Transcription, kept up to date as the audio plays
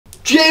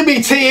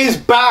Jamie T is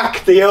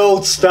back! The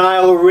Old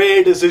Style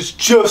Raiders has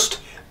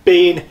just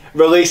been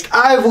released.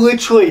 I've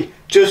literally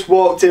just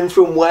walked in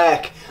from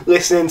work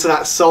listening to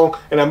that song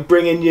and I'm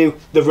bringing you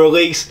the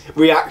release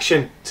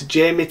reaction to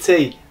Jamie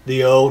T,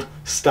 The Old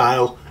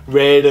Style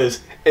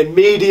Raiders.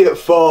 Immediate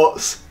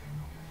thoughts.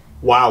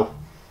 Wow.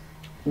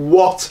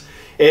 What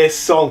a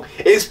song.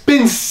 It's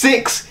been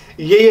 6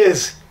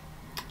 years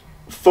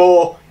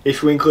for,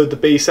 if we include the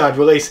B-side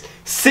release,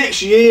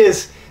 6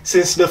 years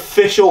since an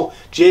official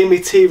Jamie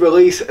T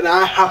release, and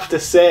I have to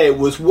say it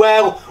was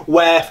well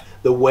worth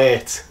the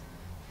wait.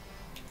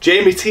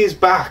 Jamie T is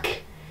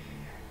back.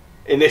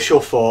 Initial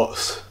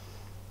thoughts.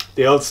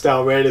 The Old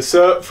Style Raiders.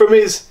 So from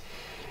his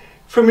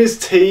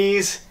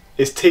teasers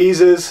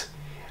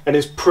and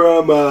his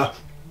promo,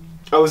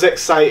 I was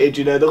excited,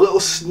 you know, the little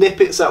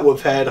snippets that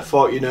we've heard, I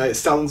thought, you know, it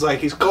sounds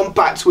like he's gone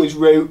back to his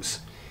roots.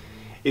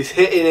 He's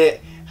hitting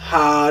it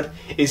hard,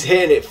 he's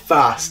hitting it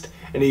fast,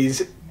 and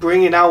he's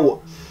bringing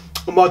out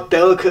a more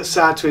delicate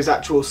side to his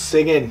actual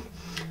singing,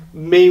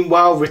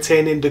 meanwhile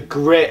retaining the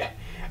grit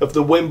of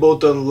the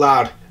Wimbledon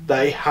lad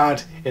that he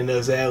had in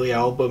those early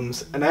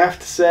albums. And I have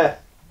to say,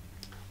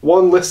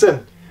 one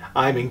listen,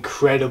 I'm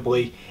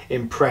incredibly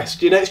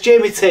impressed. You know, it's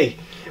Jamie T,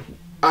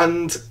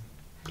 and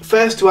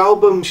first two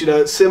albums, you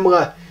know, it's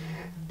similar,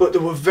 but they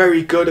were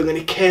very good, and then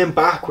he came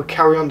back with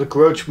Carry On The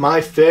Grudge, my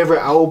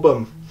favourite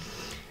album,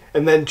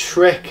 and then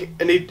Trick,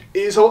 and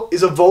he's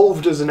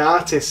evolved as an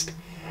artist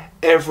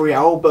every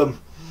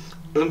album.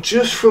 And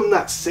just from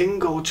that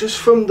single, just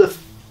from the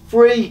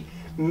 3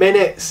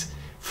 minutes,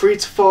 3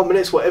 to 4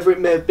 minutes, whatever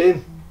it may have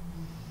been,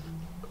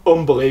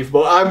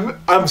 unbelievable.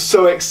 I'm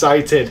so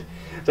excited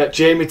that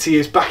Jamie T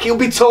is back. He'll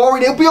be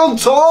touring, he'll be on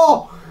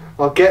tour.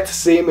 I'll get to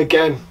see him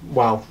again.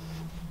 Wow.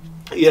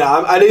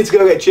 Yeah, I need to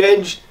go get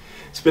changed.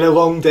 It's been a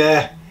long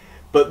day,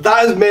 but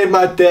that has made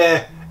my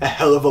day a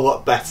hell of a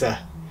lot better.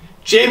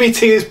 Jamie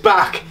T is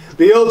back.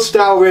 The Old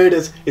Style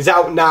Raiders is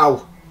out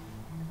now,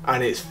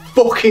 and it's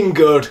fucking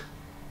good.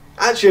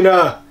 Actually,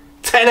 no,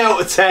 10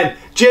 out of 10.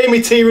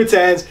 Jamie T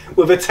returns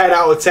with a 10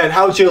 out of 10.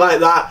 How do you like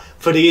that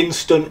for the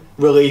instant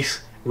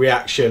release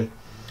reaction?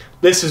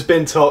 This has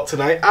been Talk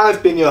Tonight.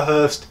 I've been your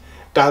host,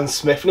 Dan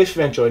Smith, and if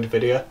you've enjoyed the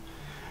video,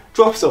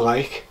 drop us a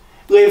like,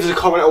 leave us a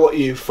comment on what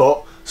you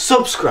thought,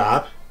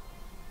 subscribe.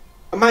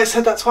 I might have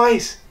said that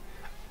twice.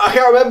 I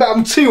can't remember,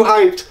 I'm too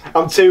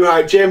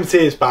hyped. Jamie T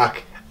is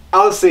back.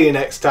 I'll see you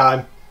next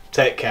time.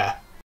 Take care.